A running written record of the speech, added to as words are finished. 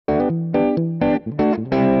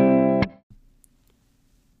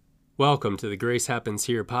Welcome to the Grace Happens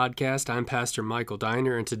Here podcast. I'm Pastor Michael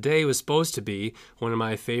Diner, and today was supposed to be one of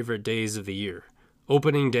my favorite days of the year,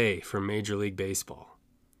 opening day for Major League Baseball.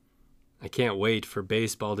 I can't wait for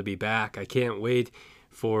baseball to be back. I can't wait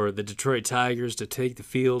for the Detroit Tigers to take the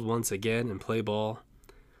field once again and play ball.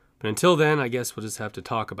 But until then, I guess we'll just have to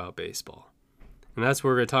talk about baseball. And that's what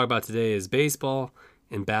we're going to talk about today is baseball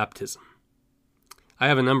and baptism. I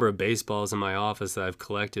have a number of baseballs in my office that I've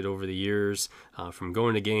collected over the years from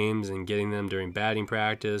going to games and getting them during batting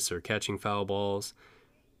practice or catching foul balls.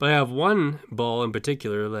 But I have one ball in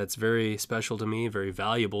particular that's very special to me, very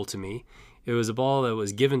valuable to me. It was a ball that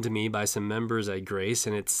was given to me by some members at Grace,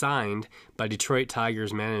 and it's signed by Detroit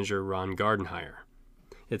Tigers manager Ron Gardenhire.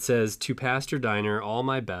 It says, "To Pastor Diner, all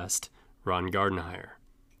my best, Ron Gardenhire."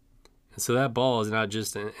 And so that ball is not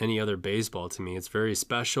just any other baseball to me. It's very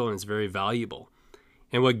special and it's very valuable.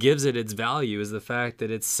 And what gives it its value is the fact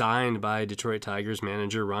that it's signed by Detroit Tigers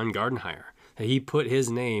manager Ron Gardenhire, that he put his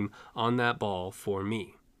name on that ball for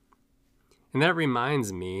me. And that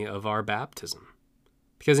reminds me of our baptism.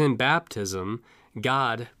 Because in baptism,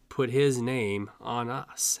 God put his name on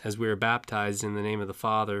us as we are baptized in the name of the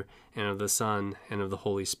Father and of the Son and of the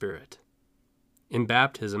Holy Spirit. In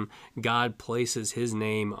baptism, God places his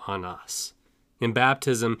name on us. In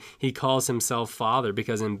baptism, he calls himself Father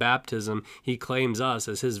because in baptism, he claims us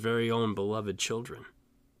as his very own beloved children.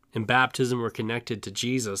 In baptism, we're connected to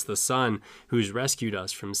Jesus, the Son, who's rescued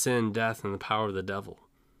us from sin, death, and the power of the devil.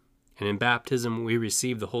 And in baptism, we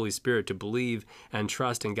receive the Holy Spirit to believe and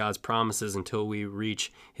trust in God's promises until we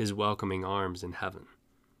reach his welcoming arms in heaven.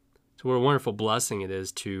 So what a wonderful blessing it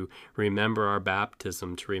is to remember our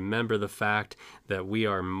baptism, to remember the fact that we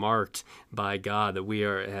are marked by God, that we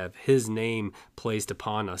have his name placed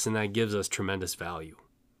upon us, and that gives us tremendous value.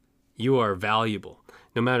 You are valuable.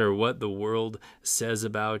 No matter what the world says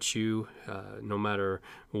about you, no matter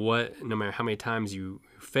how many times you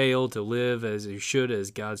fail to live as you should as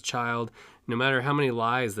God's child, no matter how many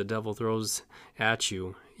lies the devil throws at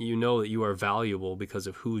you, you know that you are valuable because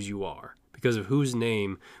of whose you are, because of whose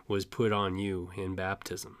name was put on you in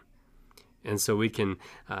baptism. And so we can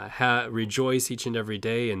rejoice each and every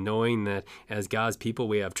day in knowing that as God's people,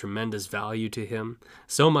 we have tremendous value to him.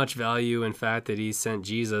 So much value, in fact, that he sent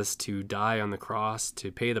Jesus to die on the cross,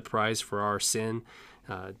 to pay the price for our sin,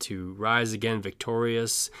 to rise again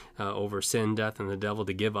victorious over sin, death, and the devil,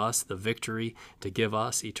 to give us the victory, to give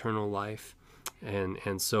us eternal life.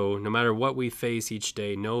 And so no matter what we face each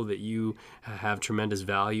day, know that you have tremendous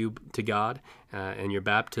value to God, and your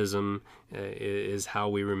baptism is how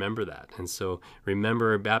we remember that. And so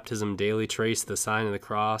remember baptism daily. Trace the sign of the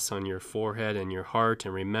cross on your forehead and your heart,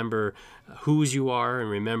 and remember whose you are, and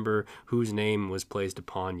remember whose name was placed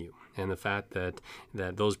upon you. And the fact that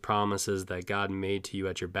those promises that God made to you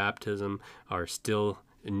at your baptism are still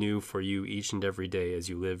new for you each and every day as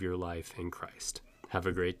you live your life in Christ. Have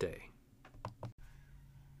a great day.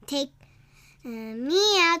 Take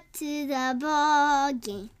me out to the ball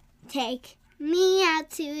game. Take me out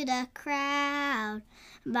to the crowd.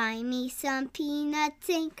 Buy me some peanuts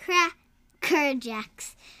and Cracker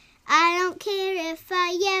Jacks. I don't care if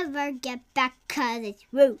I ever get back, 'cause it's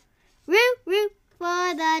root, root, root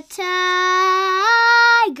for the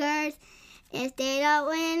Tigers. If they don't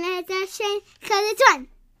win, it's a shame, 'cause it's 1,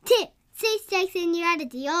 2, 3 strikes and you're out of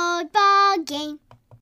the old ball game.